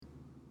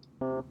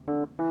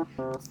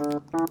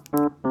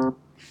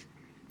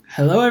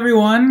Hello,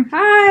 everyone.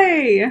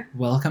 Hi.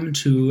 Welcome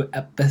to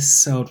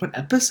what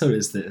episode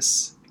is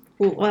this?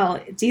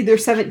 Well, it's either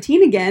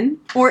 17 again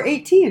or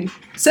 18.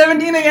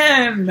 17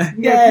 again!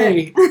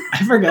 Yay!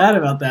 I forgot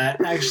about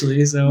that,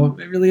 actually, so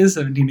it really is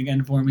 17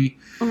 again for me.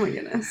 Oh my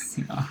goodness.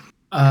 Yeah.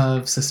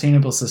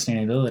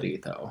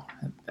 Sustainability, though.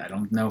 I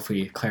don't know if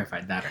we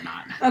clarified that or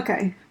not.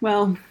 Okay,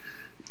 well,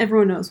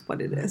 everyone knows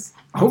what it is.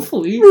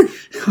 Hopefully.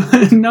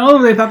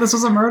 No, they thought this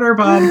was a murder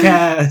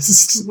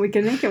podcast. We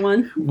can make it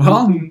one.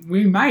 Well,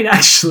 we might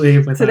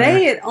actually.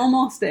 Today it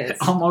almost is.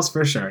 Almost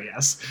for sure,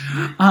 yes.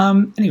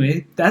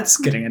 Anyway, that's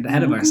getting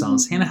ahead of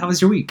ourselves. Hannah, how was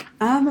your week?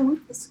 My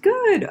week was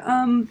good.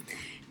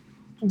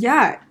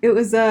 Yeah, it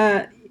was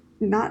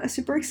not a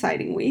super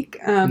exciting week.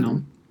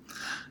 No.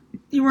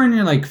 You were in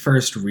your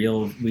first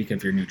real week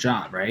of your new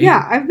job, right?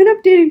 Yeah, I've been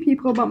updating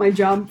people about my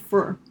job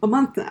for a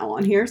month now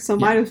on here, so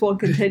might as well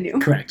continue.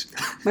 Correct.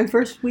 My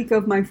first week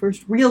of my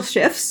first real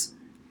shifts,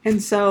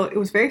 and so it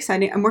was very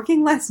exciting. I'm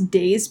working less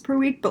days per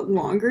week, but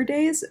longer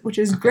days, which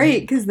is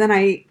great because then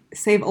I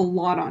save a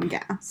lot on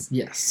gas.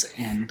 Yes,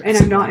 and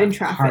I'm not in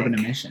traffic. Carbon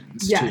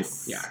emissions,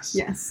 yes. too.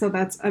 Yes, so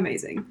that's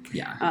amazing.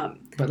 Yeah,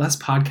 but less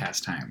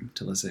podcast time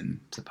to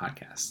listen to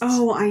podcasts.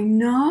 Oh, I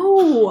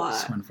know.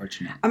 So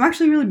unfortunate. I'm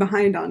actually really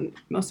behind on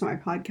most of my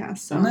podcasts,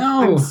 so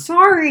no. I'm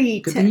sorry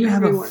Good to thing you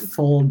everyone. have a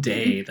full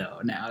day, though,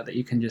 now that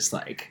you can just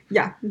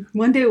Yeah,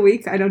 one day a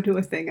week, I don't do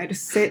a thing. I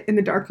just sit in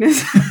the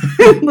darkness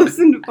and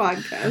listen to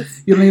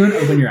podcasts. You don't even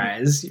open your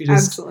eyes. You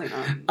just, absolutely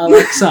not.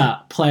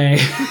 Alexa, play.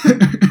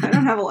 I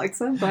don't have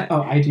Alexa, but...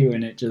 Oh, I do,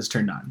 and it just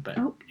turned on, but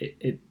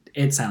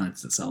it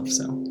silenced itself,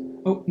 so...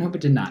 Oh, nope,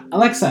 it did not.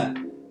 Alexa,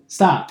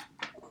 stop.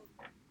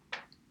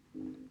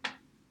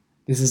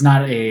 This is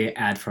not a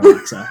ad for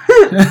Alexa.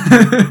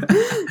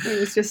 It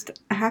was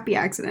just a happy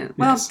accident.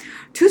 Well, Yes.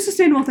 2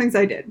 sustainable things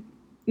I did.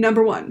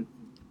 Number 1,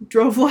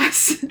 drove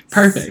less.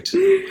 Perfect.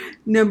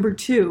 Number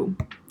 2,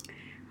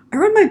 I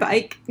rode my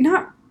bike.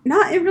 Not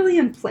really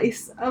in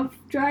place of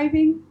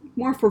driving,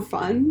 more for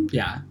fun.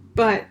 Yeah.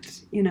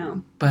 But,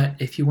 But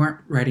if you weren't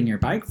riding your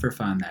bike for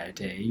fun that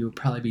day, you would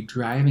probably be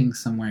driving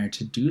somewhere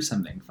to do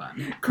something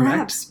fun.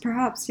 Correct?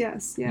 Perhaps,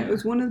 yes. Yeah, Yeah. it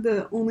was one of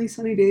the only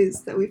sunny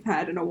days that we've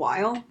had in a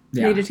while.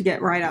 Yeah. Needed to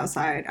get right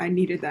outside. I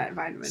needed that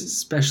vitamin.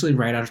 Especially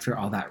right after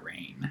all that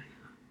rain.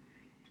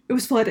 It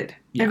was flooded.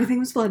 Yeah. Everything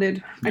was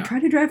flooded. Yeah. I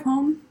tried to drive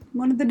home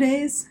one of the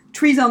days.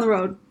 Trees on the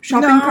road.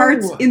 Shopping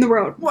carts in the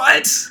road.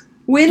 What?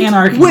 Wind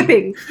Anarchy.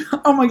 whipping.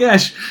 Oh my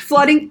gosh.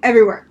 Flooding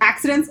everywhere.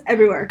 Accidents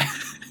everywhere.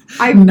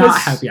 Happy It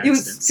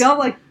accidents. felt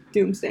like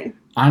Doomsday.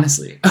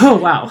 Honestly. Oh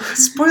wow.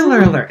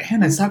 Spoiler alert.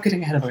 Hannah, stop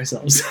getting ahead of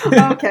ourselves.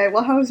 Okay,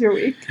 well, how was your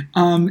week?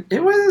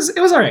 It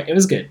was alright. It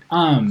was good.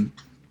 I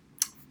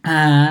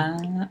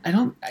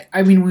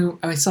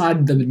saw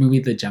the movie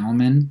The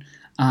Gentleman.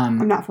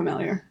 I'm not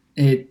familiar.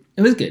 It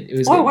was good. It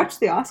was good. I watched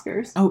the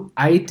Oscars. Oh,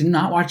 I did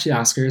not watch the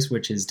Oscars,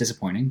 which is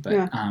disappointing, but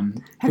Yeah. were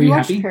Have you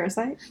watched happy?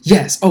 Parasite?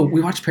 Yes. Oh,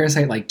 we watched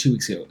Parasite 2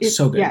 weeks ago.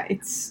 So good. Yeah,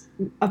 it's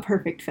a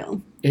perfect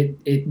film.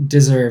 It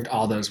deserved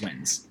all those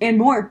wins. And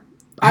more.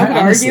 I would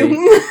Honestly,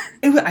 argue.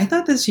 I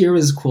thought this year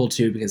was cool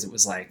too because it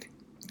was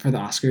for the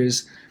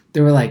Oscars,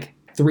 there were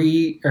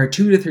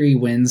 2 to 3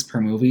 wins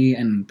per movie,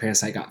 and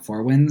Parasite got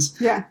 4 wins.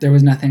 Yeah. There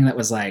was nothing that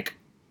was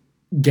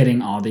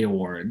getting all the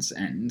awards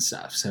and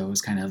stuff, so it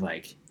was kind of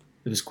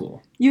it was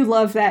cool. You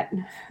love that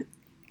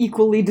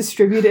equally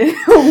distributed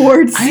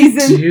award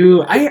season. I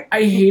do. I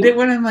hate it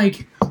when I'm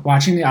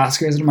watching the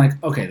Oscars and I'm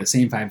okay, the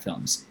same 5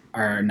 films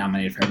are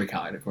nominated for every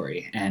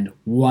category and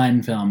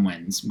 1 film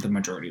wins the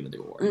majority of the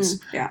awards.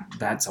 Yeah.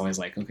 That's always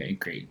okay,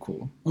 great,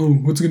 cool. Oh,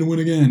 what's gonna win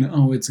again?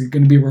 Oh, it's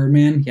gonna be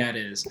Birdman? Yeah, it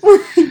is.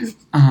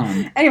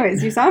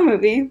 Anyways, you saw a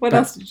movie. What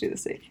else did you do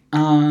this week?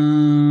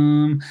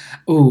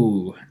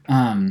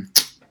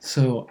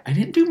 So I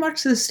didn't do much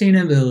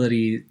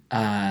sustainability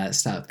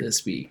stuff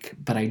this week,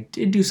 but I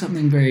did do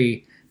something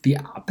the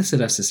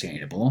opposite of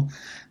sustainable.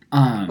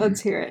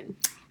 Let's hear it.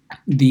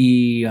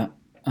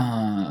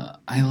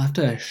 I left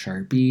a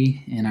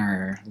Sharpie in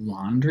our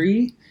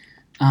laundry.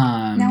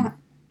 Now,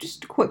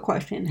 just a quick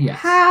question. Yes.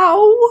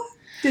 How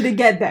did it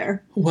get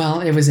there? Well,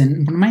 it was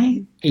in one of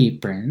my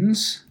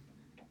aprons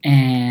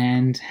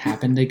and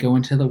happened to go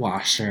into the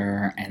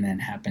washer and then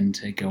happened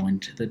to go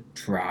into the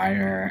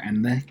dryer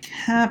and the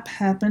cap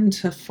happened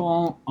to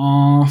fall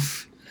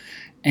off.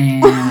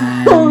 And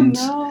oh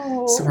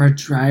no! So our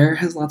dryer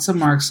has lots of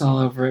marks all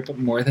over it, but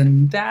more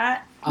than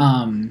that,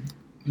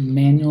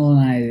 Manuel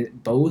and I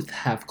both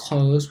have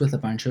clothes with a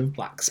bunch of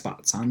black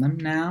spots on them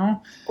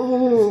now.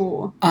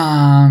 Oh.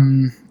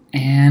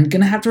 And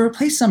gonna have to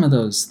replace some of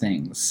those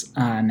things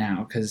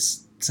now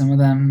because some of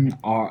them,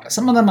 I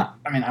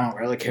don't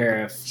really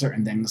care if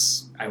certain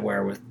things I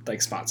wear with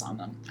spots on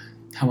them.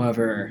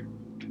 However,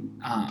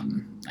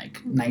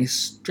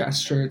 nice dress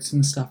shirts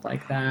and stuff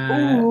like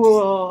that.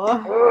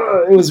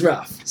 Ooh. It was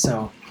rough.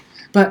 So,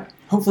 but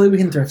hopefully we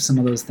can thrift some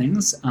of those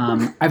things.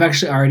 I've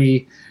actually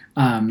already.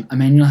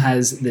 Emmanuel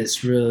has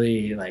this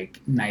really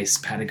nice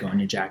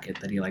Patagonia jacket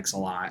that he likes a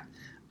lot.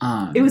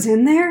 It was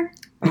in there?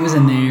 It was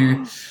in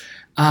there.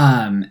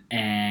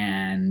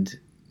 And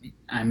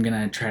I'm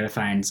gonna try to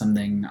find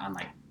something on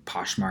like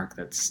Poshmark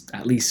that's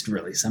at least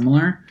really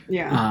similar.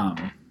 Yeah.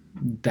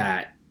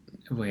 That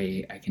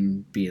way I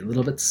can be a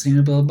little bit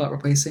sustainable about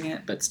replacing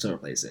it, but still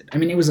replace it. I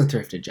mean, it was a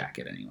thrifted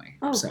jacket anyway.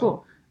 Oh, so,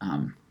 cool.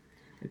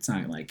 It's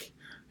not like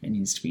it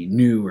needs to be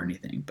new or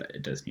anything, but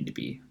it does need to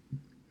be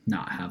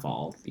not have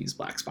all these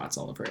black spots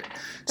all over it.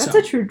 That's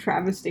a true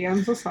travesty.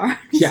 I'm so sorry.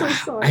 Yeah, so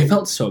sorry. I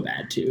felt so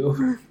bad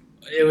too.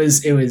 It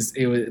was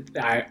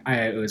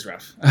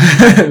rough,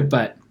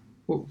 but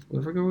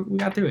we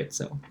got through it.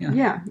 So yeah.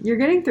 Yeah, you're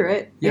getting through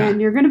it, and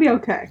you're gonna be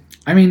okay.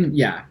 I mean,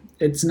 yeah,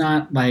 it's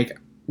not like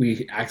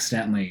we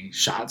accidentally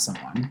shot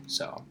someone,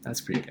 so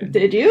that's pretty good.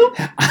 Did you?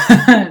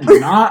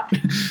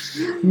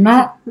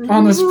 not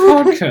on this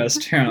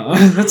podcast, Hannah.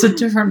 That's a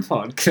different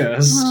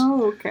podcast.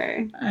 Oh,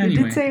 okay. Anyway.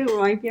 You did say it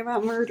might be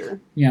about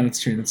murder. Yeah, that's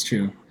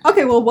true.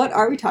 Okay, well, what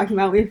are we talking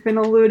about? We've been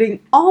alluding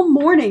all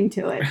morning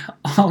to it.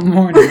 All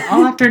morning,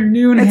 all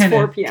afternoon, It's Hannah.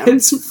 4 p.m.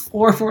 It's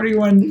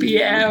 4:41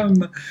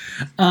 p.m.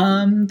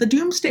 The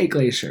Doomsday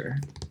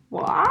Glacier.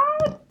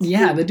 What?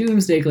 Yeah, the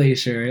Doomsday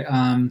Glacier.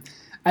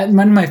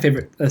 One of my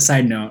favorite,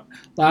 side note,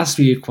 last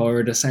week while we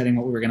were deciding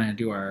what we were going to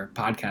do our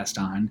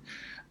podcast on,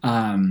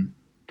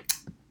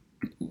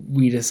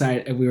 we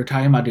were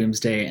talking about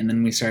Doomsday, and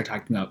then we started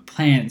talking about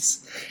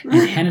plants,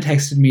 and Hannah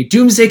texted me,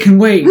 "Doomsday can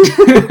wait,"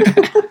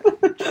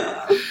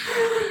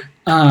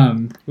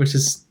 which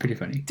is pretty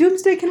funny.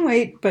 Doomsday can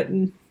wait, but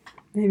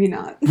maybe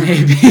not.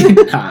 Maybe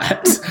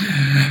not.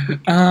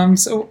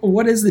 So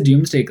what is the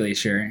Doomsday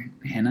Glacier,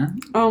 Hannah?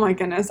 Oh my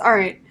goodness. All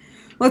right.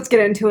 Let's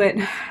get into it.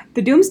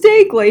 The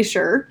Doomsday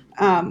Glacier,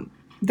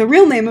 the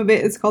real name of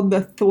it is called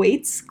the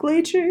Thwaites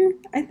Glacier,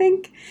 I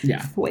think. Yeah.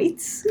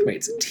 Thwaites?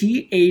 Thwaites.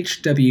 Thwaites.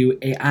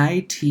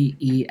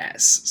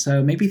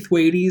 So maybe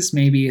Thwaites,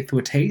 maybe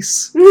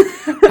Thwaites,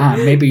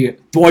 maybe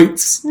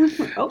Thwaites.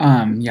 Oh.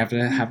 You have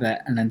to have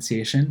that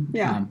enunciation.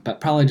 Yeah. But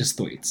probably just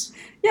Thwaites.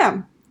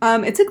 Yeah.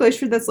 It's a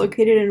glacier that's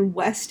located in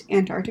West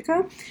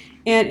Antarctica,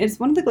 and it's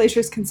one of the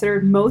glaciers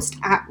considered most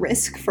at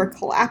risk for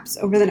collapse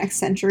over the next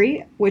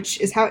century, which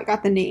is how it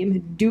got the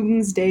name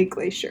Doomsday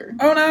Glacier.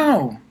 Oh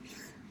no!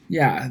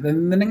 Yeah, the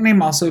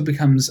nickname also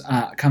comes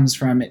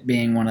from it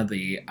being one of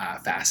the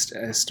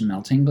fastest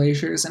melting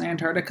glaciers in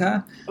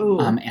Antarctica,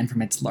 and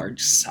from its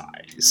large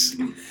size.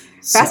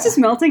 Fastest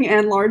melting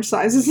and large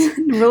size is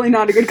really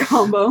not a good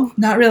combo.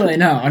 Not really,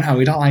 no,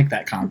 we don't like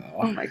that combo.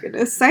 Oh my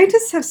goodness.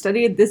 Scientists have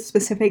studied this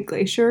specific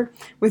glacier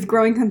with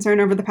growing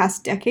concern over the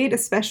past decade,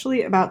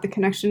 especially about the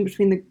connection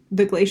between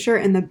the glacier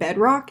and the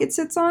bedrock it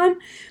sits on.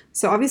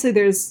 So obviously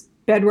there's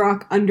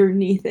bedrock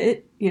underneath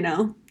it,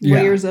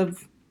 layers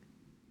of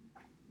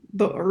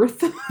the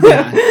earth.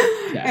 Yeah.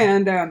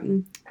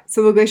 And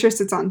so the glacier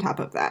sits on top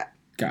of that.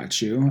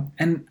 Got you.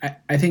 And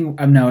I think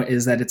of note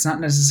is that it's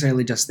not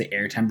necessarily just the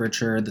air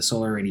temperature, the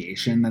solar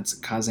radiation that's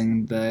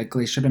causing the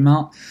glacier to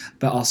melt,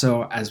 but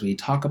also as we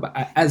talk about,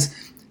 as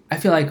I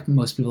feel like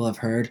most people have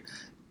heard,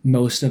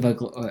 most of a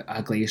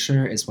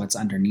glacier is what's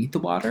underneath the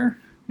water,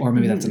 or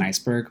maybe that's an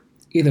iceberg.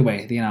 Either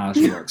way, the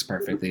analogy works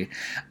perfectly.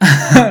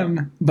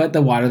 But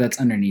the water that's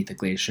underneath the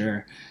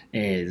glacier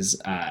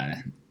is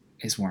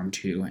warm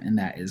too, and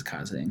that is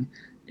causing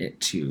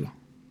it to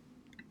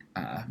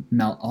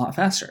melt a lot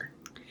faster.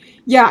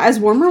 Yeah, as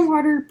warmer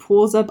water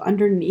pools up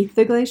underneath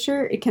the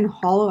glacier, it can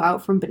hollow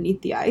out from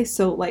beneath the ice.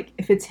 So, like,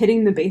 if it's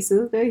hitting the base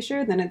of the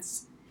glacier, then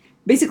it's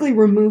basically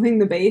removing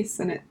the base,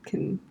 and it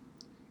can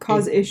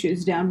cause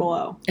issues down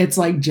below. It's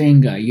like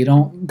Jenga. You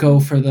don't go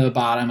for the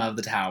bottom of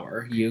the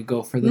tower. You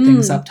go for the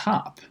things up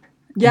top.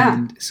 Yeah.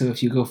 And so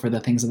if you go for the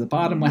things at the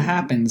bottom, what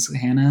happens,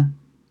 Hannah?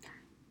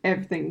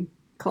 Everything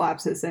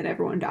collapses and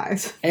everyone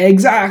dies.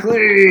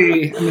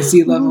 Exactly! And the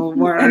sea level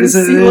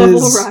rises.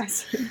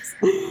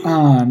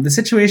 The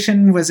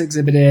situation was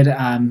exhibited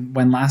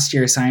when last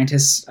year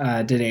scientists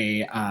did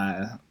a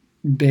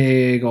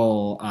big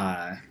ol'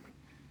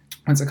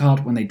 what's it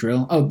called when they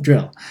drill? Oh,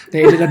 drill.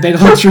 They did a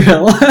big old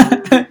drill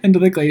into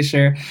the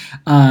glacier,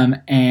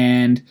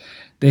 and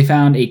they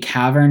found a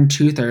cavern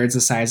 2/3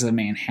 the size of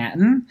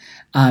Manhattan,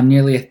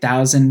 nearly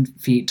 1,000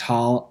 feet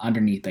tall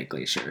underneath that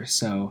glacier.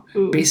 So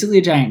basically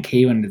a giant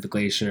cave under the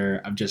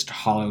glacier of just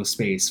hollow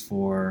space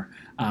for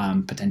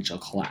potential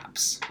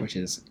collapse, which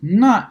is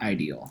not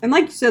ideal. And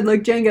like you said,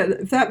 like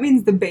Jenga, if that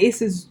means the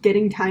base is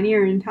getting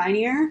tinier and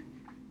tinier,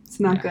 it's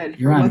not good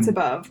for what's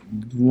above.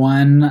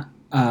 One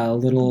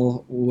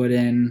little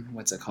wooden,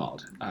 what's it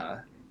called?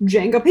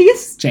 Jenga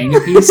piece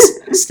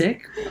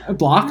stick, a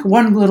block,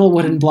 one little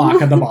wooden block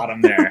at the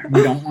bottom there.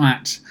 We don't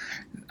want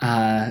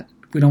the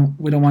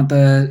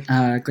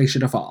glacier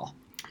to fall.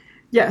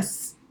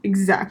 Yes,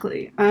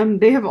 exactly.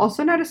 They have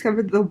also now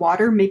discovered the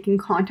water making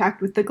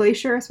contact with the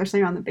glacier,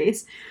 especially on the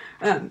base,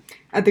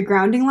 at the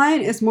grounding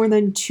line, is more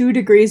than 2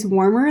 degrees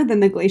warmer than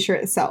the glacier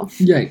itself.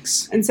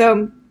 Yikes! And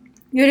so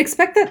you would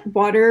expect that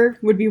water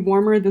would be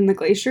warmer than the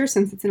glacier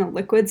since it's in a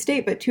liquid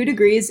state, but 2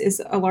 degrees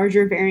is a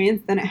larger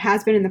variance than it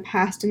has been in the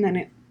past and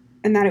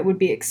that it would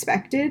be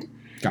expected.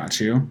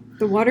 Got you.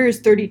 The water is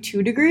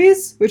 32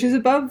 degrees, which is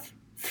above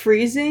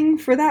freezing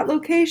for that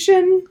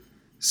location.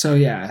 So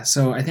yeah,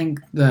 so I think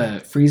the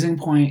freezing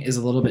point is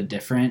a little bit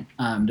different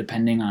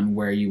depending on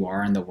where you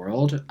are in the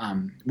world.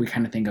 We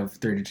kind of think of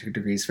 32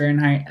 degrees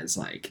Fahrenheit as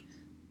like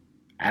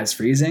as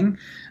freezing,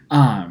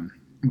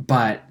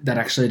 but that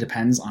actually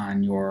depends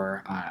on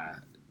your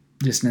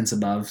distance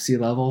above sea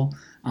level,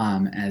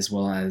 as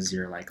well as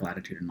your like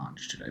latitude and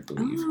longitude, I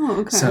believe.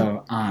 Oh, okay.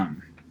 So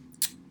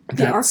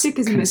the Arctic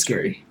is a mystery.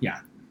 Scary.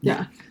 Yeah.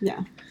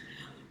 Yeah.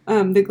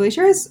 The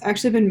glacier has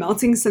actually been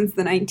melting since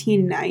the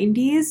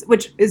 1990s,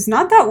 which is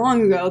not that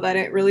long ago that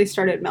it really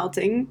started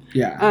melting.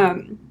 Yeah.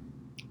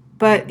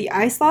 But the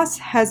ice loss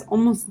has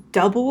almost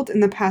doubled in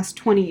the past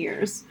 20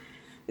 years.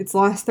 It's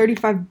lost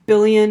 35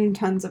 billion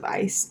tons of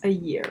ice a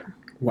year.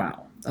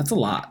 Wow, that's a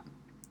lot.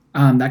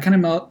 That kind of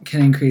melt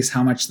can increase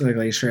how much the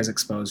glacier is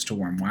exposed to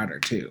warm water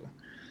too.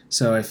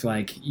 So if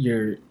like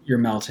you're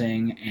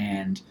melting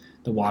and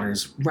the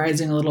water's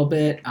rising a little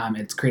bit,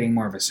 it's creating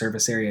more of a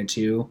surface area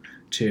too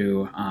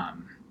to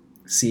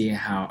see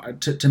how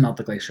to melt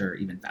the glacier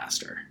even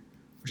faster,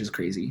 which is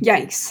crazy.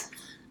 Yikes!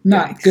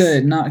 Not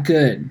good.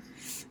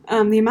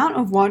 The amount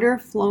of water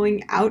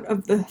flowing out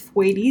of the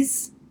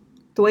Thwaites.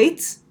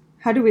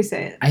 How do we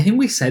say it? I think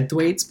we said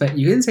Thwaites, but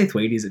you can say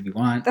Thwaites if you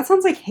want. That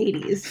sounds like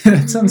Hades.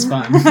 That sounds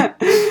fun.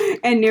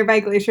 And nearby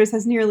glaciers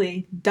has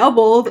nearly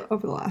doubled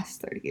over the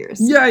last 30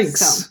 years. Yikes!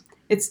 So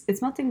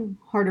it's melting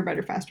harder,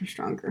 better, faster,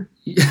 stronger.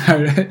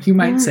 Yeah, you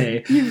might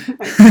say.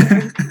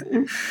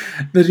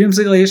 The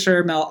Doomsday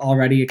Glacier melt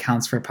already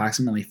accounts for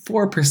approximately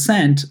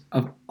 4%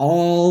 of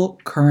all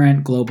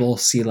current global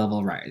sea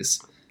level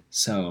rise.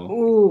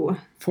 So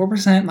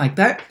 4%, like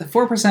that,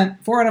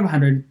 4%, 4 out of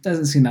 100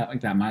 doesn't seem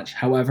like that much.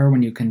 However,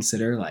 when you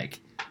consider like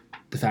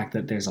the fact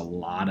that there's a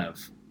lot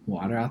of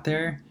water out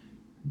there,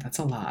 that's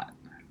a lot.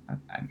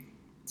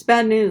 It's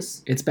bad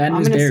news. It's bad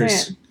news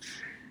bears.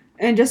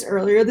 And just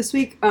earlier this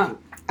week,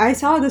 I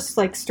saw this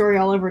like story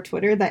all over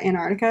Twitter that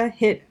Antarctica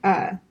hit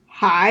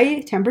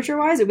high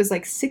temperature-wise. It was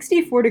like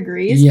 64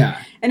 degrees.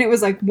 Yeah. And it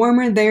was like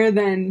warmer there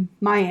than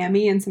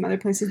Miami and some other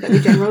places that we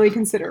generally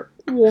consider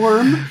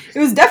warm. It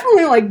was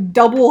definitely like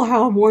double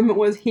how warm it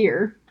was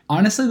here.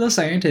 Honestly, those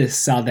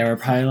scientists out there were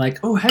probably like,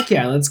 oh, heck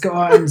yeah, let's go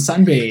out and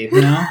sunbathe,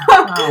 you know?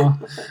 Oh,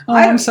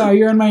 I'm sorry,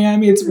 you're in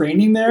Miami, it's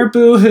raining there?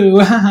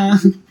 Boo-hoo.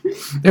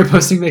 They're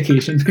posting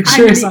vacation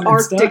pictures on the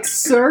Arctic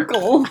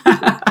Circle.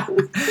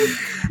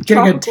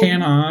 Getting a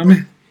tan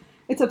on.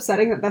 It's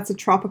upsetting that that's a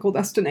tropical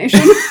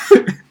destination.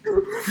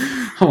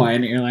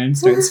 Hawaiian Airlines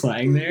starts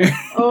flying there.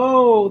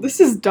 Oh, this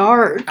is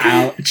dark.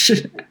 Ouch.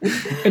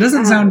 It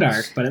doesn't sound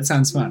dark, but it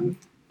sounds fun.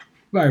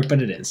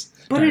 But it is.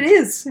 But dark. It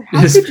is.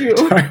 How could you?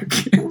 Dark.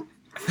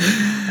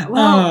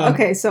 Well,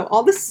 okay, so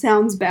all this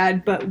sounds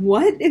bad, but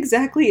what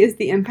exactly is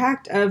the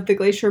impact of the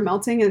glacier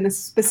melting, and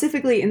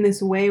specifically in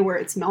this way where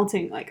it's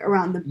melting like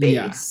around the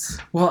base?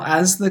 Yeah. Well,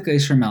 as the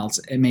glacier melts,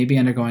 it may be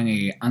undergoing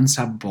a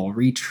unstoppable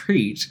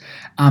retreat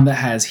that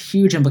has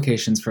huge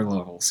implications for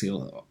global sea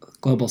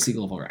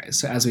level rise.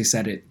 So as we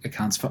said, it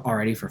accounts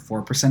already for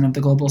 4% of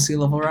the global sea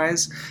level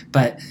rise,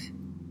 but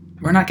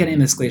we're not getting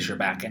this glacier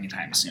back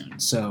anytime soon.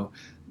 So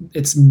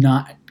it's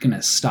not going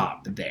to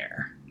stop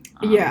there.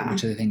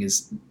 Which I think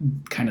is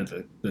kind of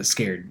the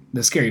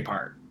scary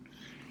part.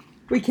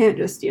 We can't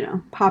just,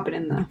 pop it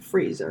in the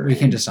freezer. We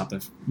can't just stop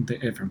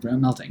it from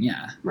melting,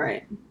 yeah.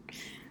 Right.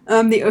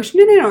 The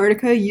ocean in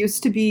Antarctica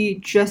used to be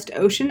just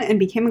ocean and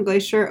became a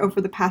glacier over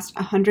the past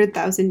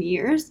 100,000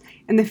 years.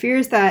 And the fear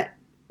is that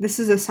this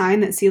is a sign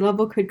that sea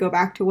level could go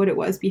back to what it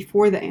was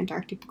before the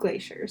Antarctic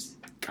glaciers.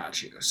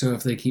 Got you. So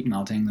if they keep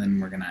melting, then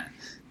we're going to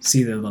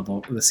see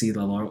the sea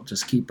level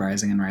just keep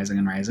rising and rising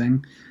and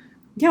rising.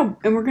 Yeah,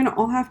 and we're going to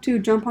all have to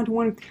jump onto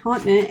one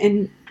continent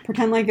and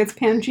pretend like it's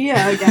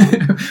Pangea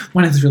again.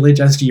 When it's really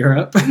just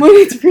Europe. When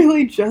it's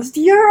really just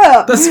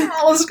Europe. The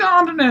smallest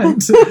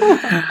continent.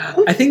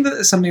 I think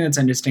that something that's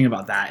interesting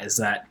about that is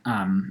that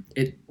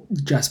it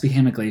just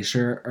became a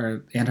glacier,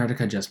 or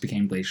Antarctica just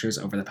became glaciers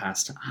over the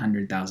past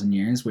 100,000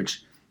 years,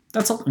 which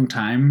that's a long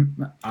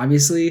time,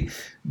 obviously,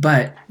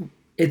 but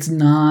it's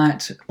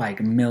not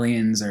like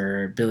millions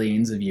or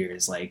billions of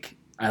years like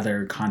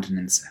other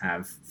continents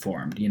have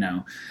formed.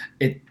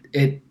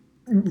 It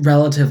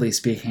relatively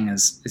speaking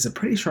is a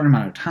pretty short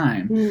amount of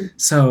time.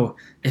 So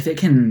if it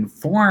can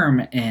form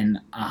in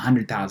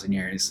 100,000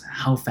 years,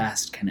 how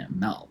fast can it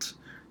melt?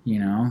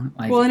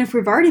 Well, and if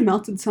we've already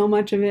melted so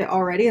much of it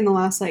already in the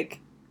last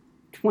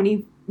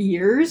 20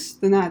 years,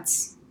 then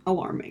that's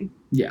alarming.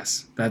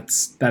 Yes,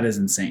 that is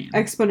insane.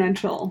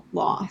 Exponential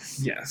loss.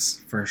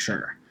 Yes, for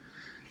sure.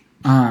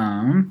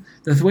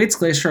 The Thwaites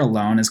Glacier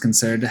alone is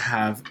considered to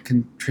have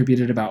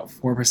contributed about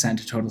 4%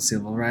 to total sea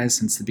level rise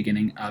since the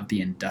beginning of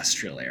the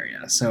industrial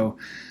era. So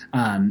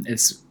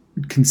it's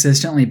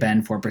consistently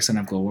been 4%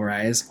 of global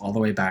rise all the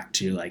way back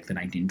to the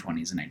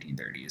 1920s and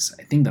 1930s.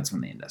 I think that's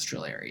when the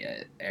industrial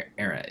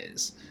era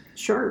is.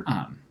 Sure.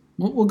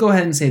 We'll go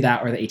ahead and say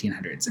that, or the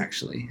 1800s,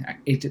 actually.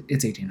 It's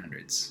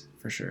 1800s,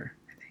 for sure.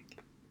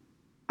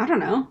 I don't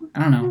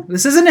know.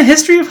 This isn't a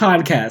history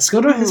podcast.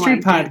 Go to a history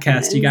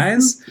podcast, you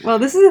guys. Well,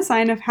 this is a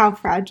sign of how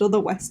fragile the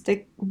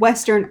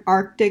Western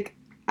Arctic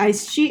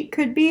ice sheet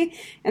could be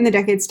in the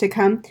decades to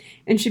come,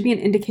 and should be an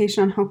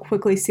indication on how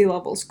quickly sea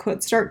levels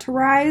could start to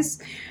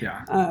rise.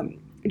 Yeah.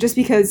 Just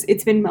because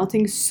it's been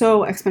melting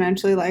so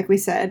exponentially, like we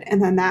said,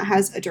 and then that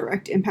has a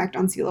direct impact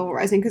on sea level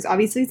rising, because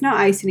obviously it's not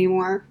ice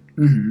anymore.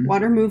 Mm-hmm.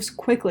 Water moves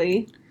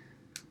quickly,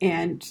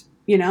 and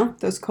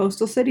those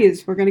coastal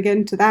cities, we're going to get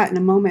into that in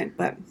a moment,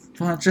 but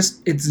well,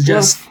 it's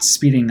just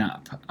speeding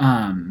up.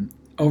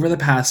 Over the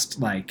past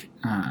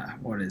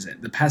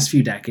the past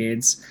few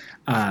decades,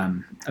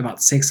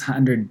 about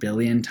 600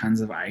 billion tons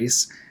of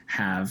ice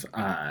have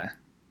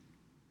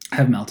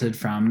melted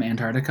from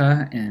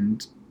Antarctica,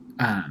 and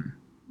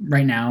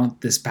right now,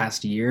 this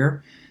past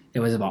year,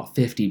 it was about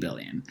 50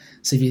 billion.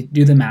 So if you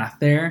do the math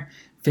there,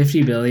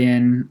 50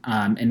 billion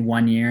in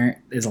 1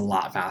 year is a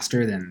lot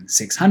faster than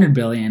 600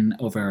 billion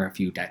over a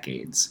few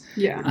decades.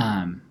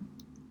 Yeah.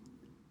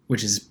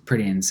 Which is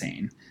pretty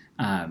insane.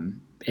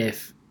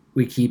 If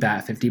we keep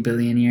at 50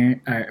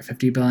 billion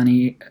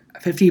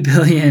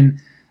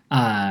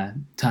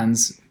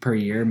tons per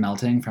year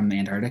melting from the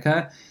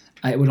Antarctica,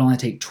 it would only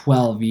take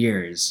 12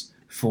 years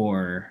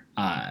for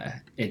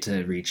it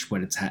to reach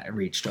what it's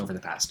reached over the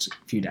past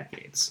few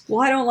decades.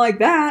 Well, I don't like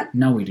that.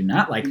 No, we do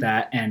not like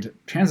that, and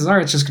chances are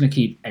it's just going to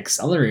keep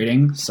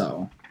accelerating,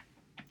 so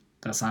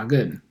that's not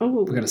good.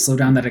 Oh. We've got to slow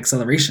down that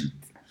acceleration.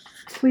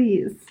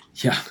 Please.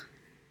 Yeah.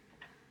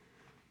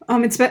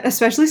 It's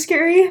especially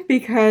scary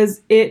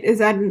because it is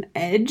at an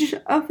edge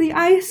of the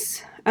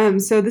ice.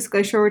 So this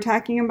glacier we're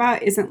talking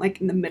about isn't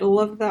like in the middle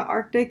of the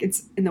Arctic.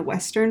 It's in the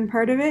western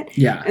part of it.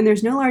 Yeah. And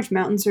there's no large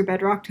mountains or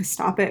bedrock to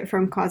stop it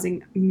from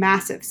causing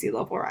massive sea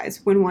level rise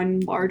when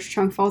one large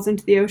chunk falls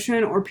into the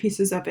ocean or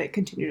pieces of it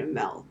continue to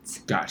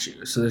melt. Got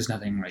you. So there's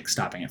nothing like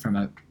stopping it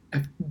from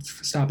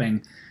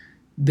stopping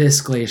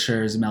this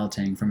glacier's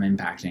melting from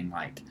impacting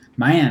like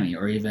Miami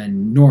or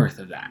even north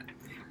of that.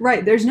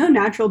 Right. There's no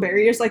natural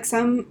barriers. Like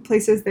some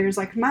places there's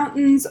like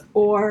mountains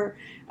or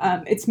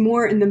it's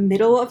more in the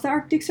middle of the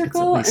Arctic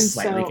Circle. It's and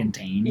slightly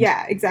contained.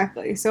 Yeah,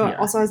 exactly. So it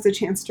also has the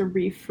chance to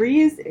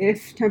refreeze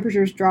if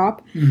temperatures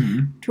drop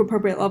to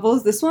appropriate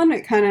levels. This one,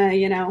 it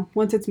kind of,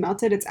 once it's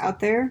melted, it's out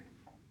there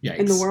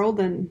in the world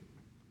and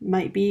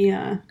might be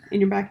in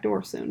your back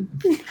door soon.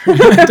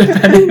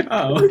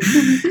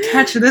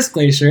 Catch this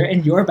glacier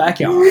in your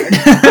backyard.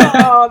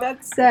 Oh,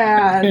 that's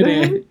sad. It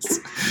is.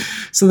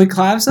 So the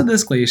collapse of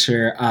this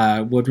glacier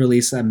would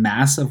release a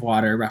mass of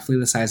water roughly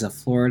the size of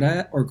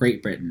Florida or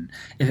Great Britain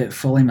if it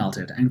fully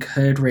melted, and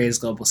could raise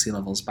global sea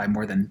levels by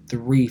more than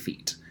 3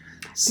 feet.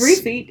 3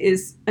 feet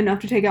is enough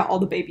to take out all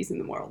the babies in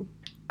the world.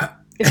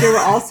 If they were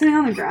all sitting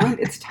on the ground,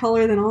 it's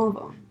taller than all of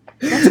them.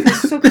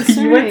 That's so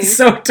concerning. You went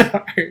so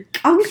dark.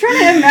 I was trying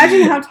to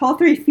imagine how tall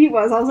 3 feet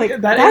was. I was like,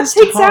 that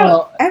takes tall.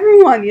 Out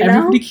everyone,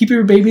 Everybody keep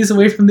your babies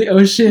away from the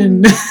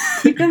ocean.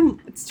 Keep them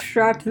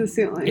strapped to the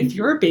ceiling. If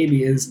your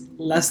baby is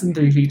less than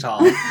 3 feet tall,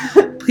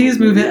 please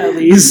move it at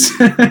least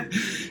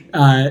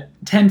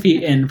 10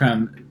 feet in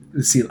from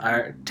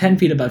the 10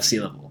 feet above sea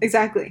level.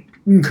 Exactly.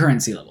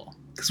 Current sea level.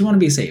 Because we want to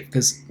be safe,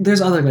 because there's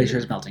other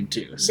glaciers melting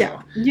too. So.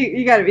 Yeah,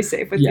 you got to be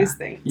safe with these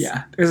things.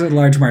 Yeah, there's a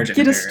large margin.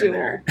 Get a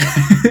stool.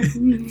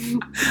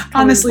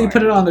 Honestly,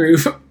 put it on the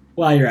roof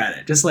while you're at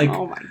it. Just like,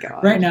 oh my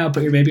god, right now,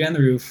 put your baby on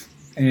the roof,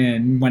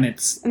 and when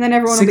it's and then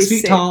everyone 6 will be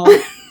feet tall,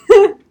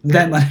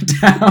 then let it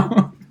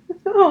down.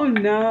 Oh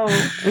no.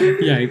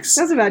 Yikes.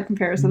 That's a bad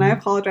comparison. I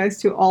apologize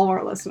to all of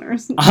our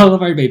listeners. All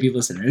of our baby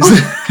listeners.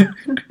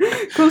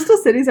 Coastal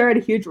cities are at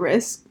a huge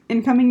risk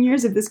in coming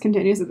years if this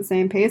continues at the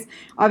same pace.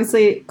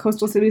 Obviously,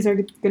 coastal cities are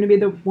going to be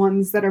the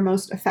ones that are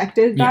most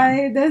affected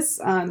by this,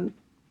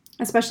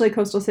 especially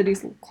coastal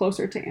cities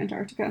closer to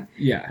Antarctica.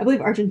 Yeah. I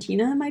believe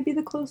Argentina might be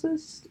the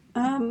closest.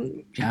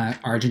 Yeah,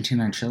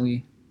 Argentina or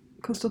Chile.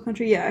 Coastal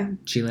country, yeah.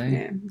 Chile?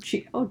 Yeah.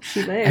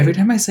 Chile. Every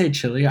time I say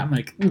Chile, I'm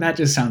like, that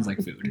just sounds like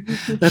food.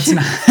 That's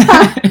not...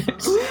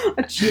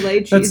 A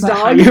Chile cheese That's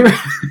dog. I'm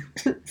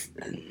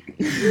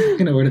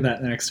going to order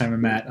that the next time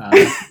I'm at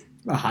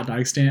a hot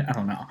dog stand. I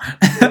don't know.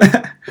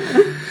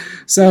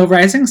 So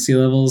rising sea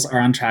levels are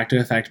on track to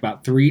affect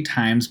about 3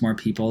 times more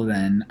people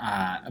than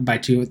by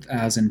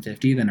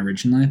 2050 than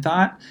originally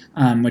thought,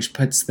 which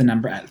puts the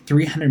number at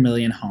 300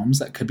 million homes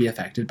that could be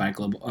affected by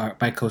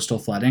by coastal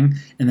flooding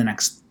in the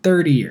next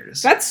 30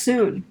 years. That's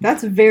soon.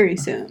 That's very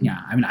soon.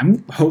 Yeah, I mean,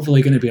 I'm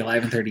hopefully going to be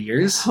alive in 30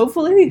 years.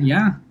 Hopefully.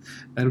 Yeah.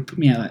 That would put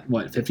me at,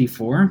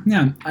 54?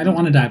 Yeah, I don't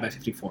want to die by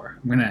 54.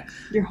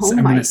 Your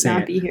home might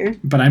not be here.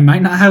 But I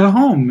might not have a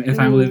home if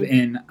I live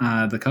in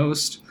the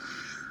coast.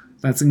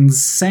 That's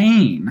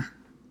insane.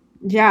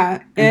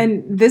 Yeah,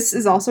 and this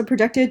is also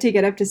projected to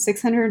get up to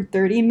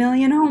 630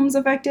 million homes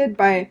affected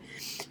by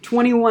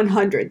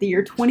 2100, the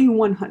year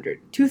 2100.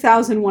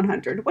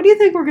 What do you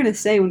think we're going to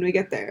say when we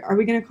get there? Are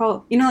we going to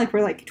call it, like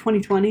we're like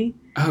 2020?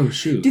 Oh,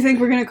 shoot. Do you think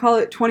we're going to call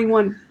it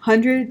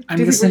 2100? I'm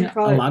guessing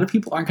a lot of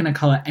people aren't going to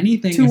call it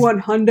anything.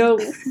 2100.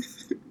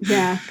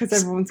 Yeah, because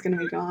everyone's going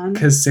to be gone.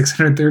 Because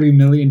 630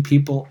 million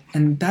people.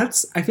 And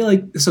I feel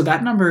like, so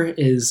that number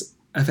is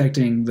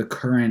affecting the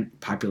current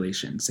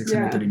population,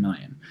 630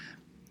 million.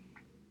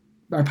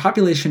 Our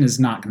population is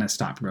not going to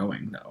stop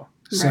growing, though.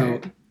 So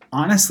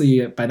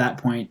honestly, by that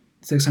point,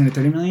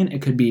 630 million,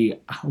 it could be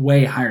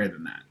way higher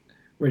than that,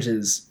 which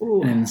is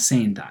Ooh. an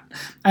insane thought.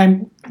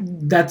 And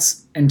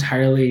that's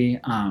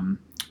entirely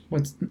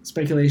what's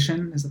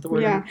speculation? Is that the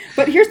word? Yeah,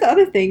 but here's the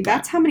other thing.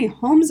 That's how many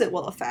homes it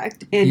will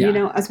affect. And,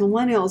 Yeah. as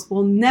millennials,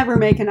 we'll never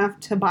make enough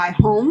to buy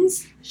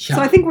homes. Yeah.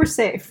 So I think we're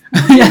safe.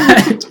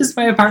 Yeah, just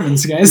buy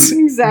apartments, guys.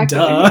 Exactly.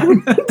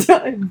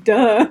 Duh.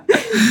 Duh.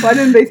 Why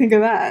didn't they think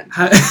of that?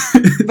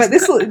 But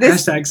this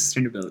hashtag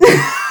sustainability.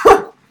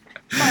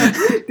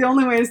 The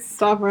only way is to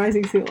stop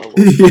rising sea levels.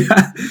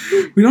 Yeah.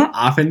 We don't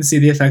often see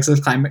the effects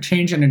of climate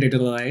change in our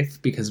day-to-day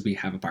life because we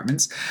have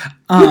apartments.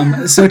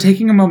 So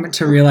taking a moment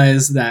to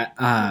realize that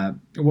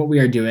what we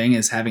are doing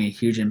is having a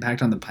huge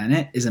impact on the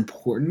planet is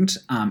important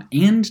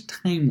and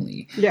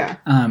timely. Yeah.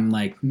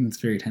 It's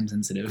very time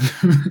sensitive.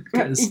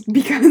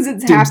 because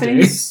it's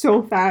happening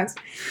so fast.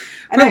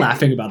 We're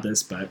laughing about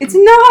this, but it's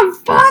not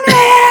funny.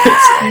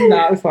 It's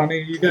not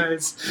funny, you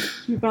guys.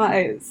 You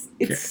guys,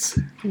 this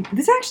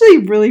actually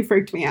really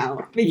freaked me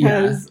out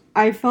because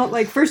I felt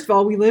like, first of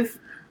all, we live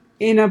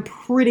in a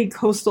pretty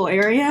coastal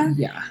area.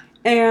 Yeah.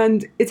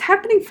 And it's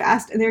happening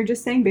fast, and they're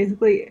just saying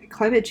basically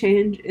climate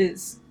change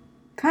is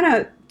kind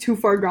of too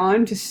far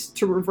gone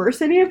to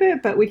reverse any of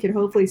it, but we could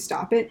hopefully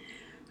stop it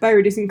by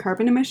reducing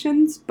carbon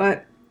emissions.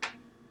 But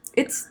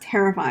it's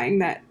terrifying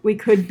that we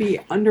could be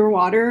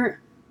underwater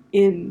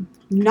in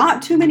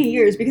not too many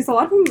years, because a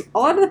lot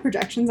of the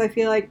projections I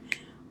feel like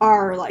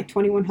are like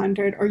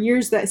 2100 or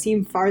years that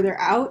seem farther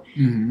out.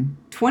 Mm-hmm.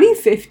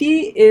 2050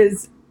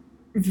 is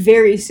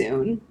very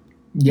soon.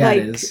 Yeah,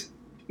 it is.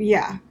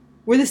 Yeah.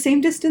 We're the same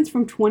distance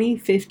from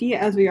 2050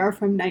 as we are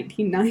from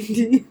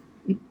 1990.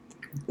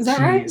 Is that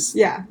right?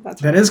 Yeah,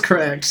 that's right. That is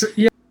correct.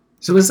 Yeah.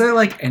 So is there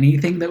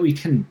anything that we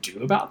can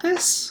do about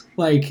this?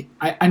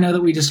 I know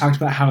that we just talked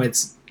about how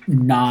it's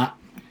not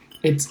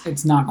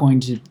going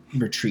to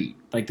retreat.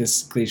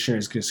 This glacier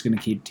is just going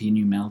to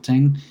continue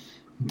melting.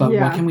 But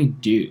what can we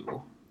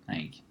do?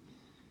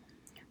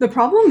 The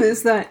problem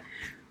is that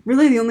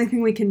really the only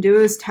thing we can do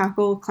is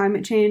tackle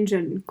climate change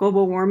and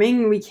global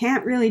warming. We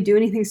can't really do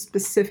anything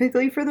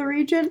specifically for the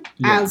region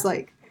as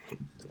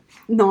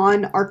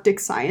non-Arctic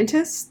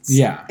scientists.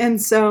 Yeah.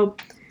 And so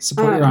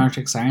support your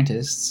Arctic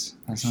scientists.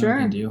 That's what we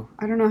can do.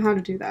 I don't know how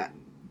to do that.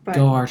 But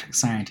go Arctic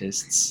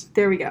scientists.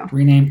 There we go.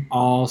 Rename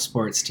all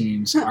sports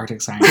teams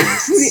Arctic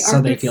scientists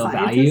so they feel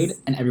valued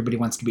and everybody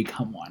wants to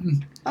become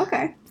one.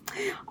 Okay.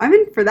 I'm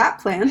in for that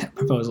plan.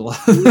 Proposal.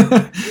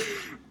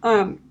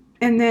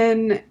 And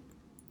then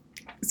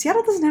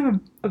Seattle doesn't have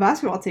a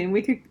basketball team.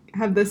 We could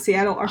have the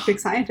Seattle Arctic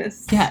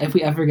scientists. Yeah, if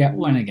we ever get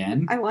one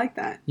again. I like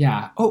that.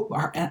 Yeah. Oh,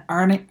 our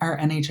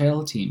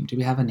NHL team. Do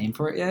we have a name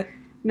for it yet?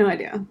 No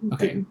idea.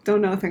 Okay. Don't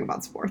know a thing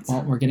about sports.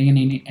 Well, we're getting an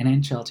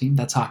NHL team.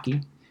 That's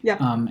hockey. Yeah.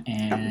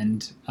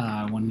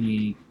 When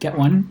we get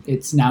one,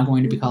 it's now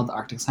going to be called the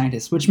Arctic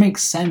Scientists, which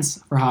makes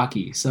sense for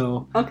hockey.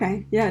 So.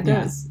 Okay. Yeah, it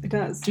does. It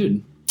does.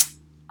 Dude,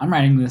 I'm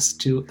writing this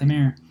to the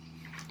mayor.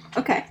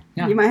 Okay.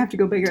 Yeah. You might have to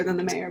go bigger than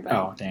the mayor. But...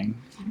 Oh, dang.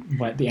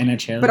 What, the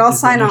NHL? But I'll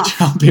sign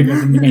off. Bigger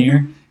than the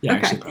mayor? Yeah,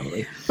 okay. Actually,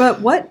 probably.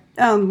 But what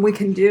we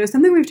can do,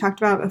 something we've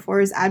talked about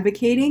before, is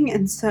advocating.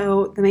 And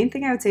so the main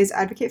thing I would say is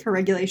advocate for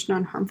regulation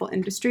on harmful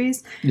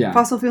industries. Yeah.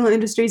 Fossil fuel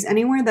industries,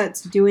 anywhere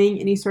that's doing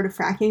any sort of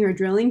fracking or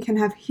drilling, can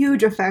have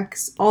huge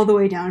effects all the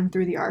way down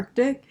through the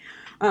Arctic.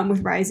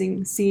 With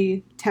rising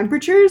sea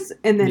temperatures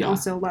and then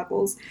also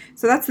levels.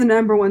 So that's the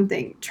number one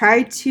thing.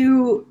 Try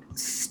to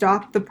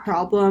stop the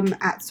problem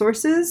at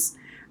sources.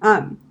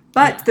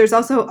 But there's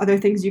also other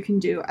things you can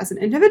do as an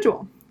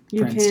individual.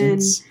 For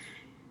instance,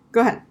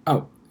 go ahead.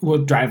 Oh, well,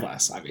 drive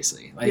less,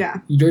 obviously.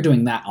 You're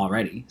doing that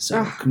already.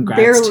 So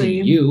congrats barely.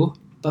 to you.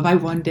 But by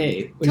one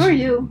day. So are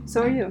you.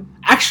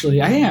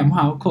 Actually, I am.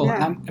 Wow, cool.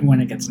 Yeah. And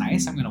when it gets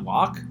nice, I'm going to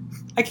walk.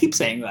 I keep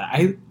saying that.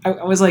 I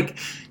was like,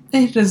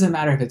 it doesn't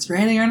matter if it's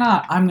raining or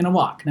not. I'm going to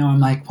walk. Now I'm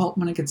like, well,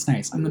 when it gets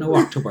nice, I'm going to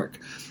walk to work.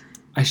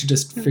 I should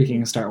just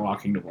freaking start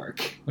walking to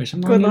work, which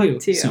I'm going to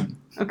do soon.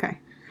 Okay.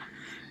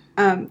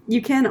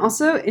 You can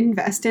also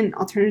invest in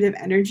alternative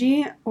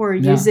energy or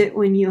use it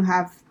when you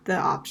have the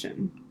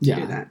option to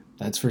do that.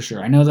 That's for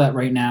sure. I know that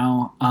right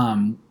now,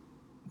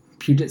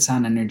 Puget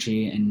Sound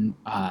Energy in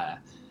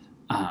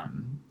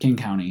King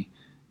County,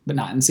 but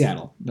not in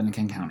Seattle, but in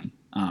King County,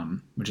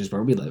 which is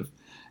where we live.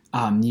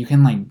 You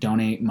can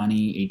donate money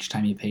each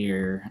time you pay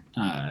your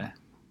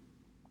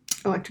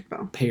electric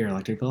bill. Pay your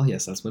electric bill.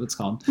 Yes, that's what it's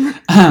called.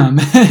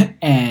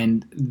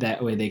 And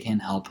that way they can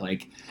help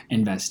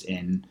invest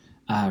in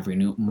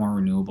more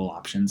renewable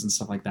options and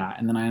stuff like that.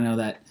 And then I know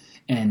that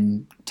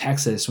in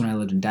Texas, when I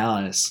lived in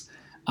Dallas,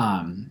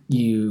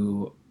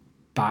 you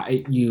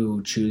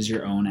choose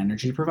your own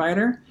energy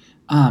provider,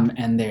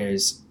 and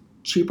there's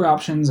cheaper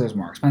options, there's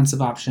more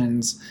expensive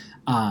options,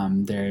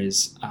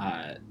 there's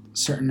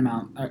certain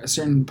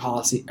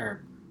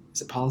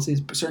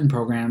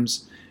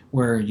programs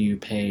where you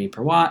pay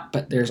per watt,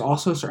 but there's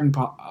also certain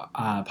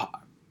programs.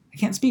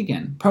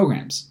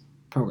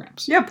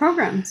 Yeah,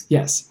 programs.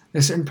 Yes.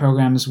 There's certain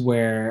programs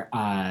where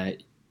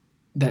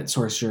that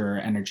source your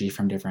energy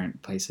from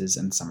different places,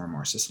 and some are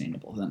more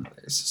sustainable than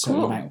others. So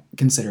Cool. you might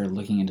consider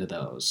looking into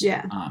those.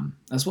 Yeah.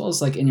 As well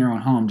as like in your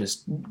own home,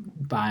 just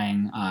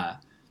buying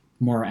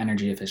more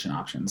energy efficient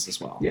options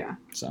as well. Yeah.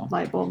 So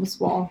Light bulbs,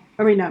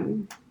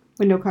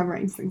 window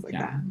coverings, things like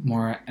that.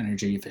 more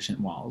energy efficient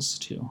walls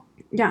too.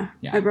 Yeah.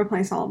 Yeah. I'd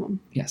replace all of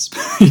them. Yes,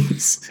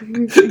 please.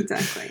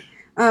 Exactly.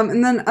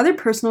 And then other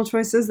personal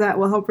choices that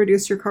will help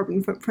reduce your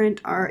carbon footprint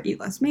are eat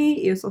less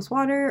meat, use less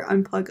water,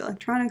 unplug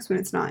electronics when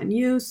it's not in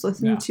use,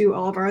 listen to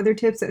all of our other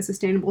tips at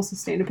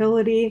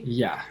sustainability,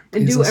 Yeah.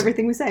 and do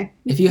everything we say.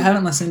 If you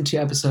haven't listened to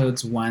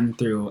episodes 1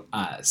 through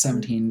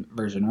 17,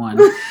 version 1,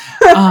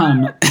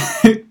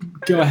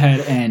 go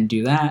ahead and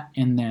do that,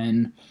 and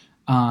then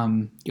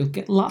you'll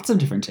get lots of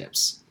different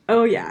tips.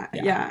 Oh, yeah.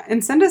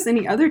 And send us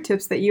any other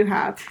tips that you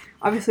have.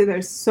 Obviously,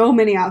 there's so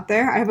many out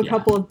there. I have a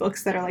couple of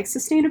books that are like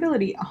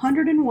Sustainability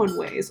 101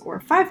 Ways or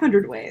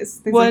 500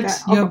 Ways. Things like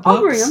that.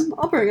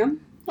 I'll bring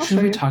them.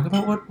 Should we talk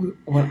about what?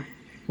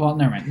 Well,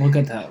 never mind. We'll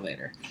get to that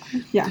later.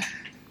 Yeah.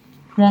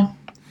 Well,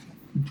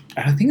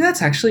 I think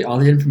that's actually all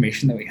the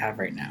information that we have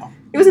right now.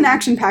 It was an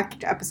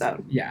action-packed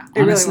episode. Yeah.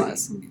 It honestly,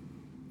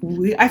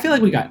 really was. I feel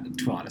like we got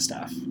to a lot of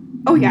stuff.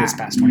 Oh, yeah. This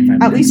past 25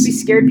 minutes. At least we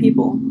scared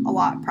people a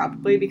lot,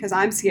 probably, because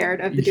I'm scared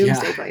of the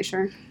Doomsday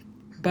glacier.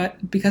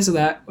 But because of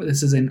that,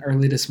 this is an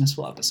early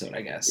dismissal episode,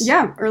 I guess.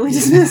 Yeah, early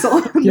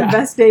dismissal. The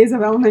best days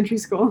of elementary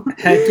school.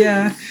 Heck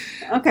yeah.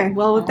 Okay,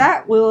 well, with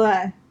that,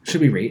 we'll... Should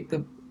we rate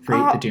the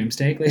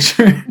Doomsday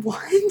glacier? What?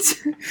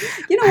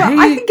 You know what?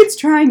 I think it's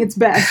trying its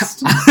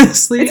best.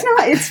 Honestly, it's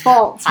not its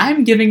fault.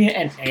 I'm giving it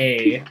an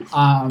A.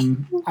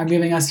 I'm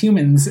giving us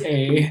humans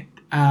a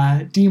D-. D-. I'm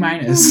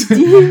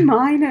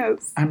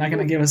not going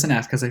to give us an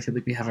F because I feel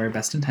like we have our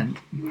best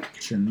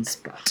intentions,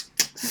 but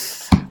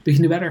we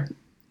can do better.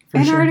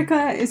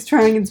 Antarctica is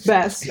trying its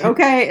best,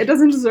 okay? It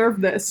doesn't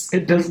deserve this.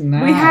 It does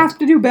not. We have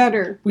to do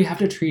better. We have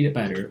to treat it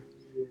better.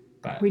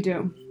 But we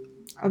do.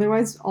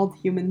 Otherwise, all the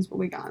humans will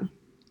be gone.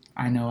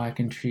 I know I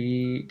can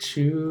treat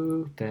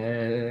you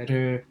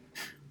better.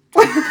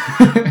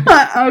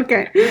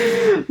 Okay.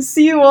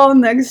 See you all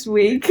next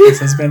week. This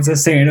has been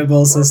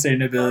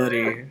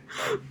Sustainability.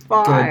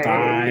 Bye.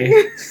 Goodbye.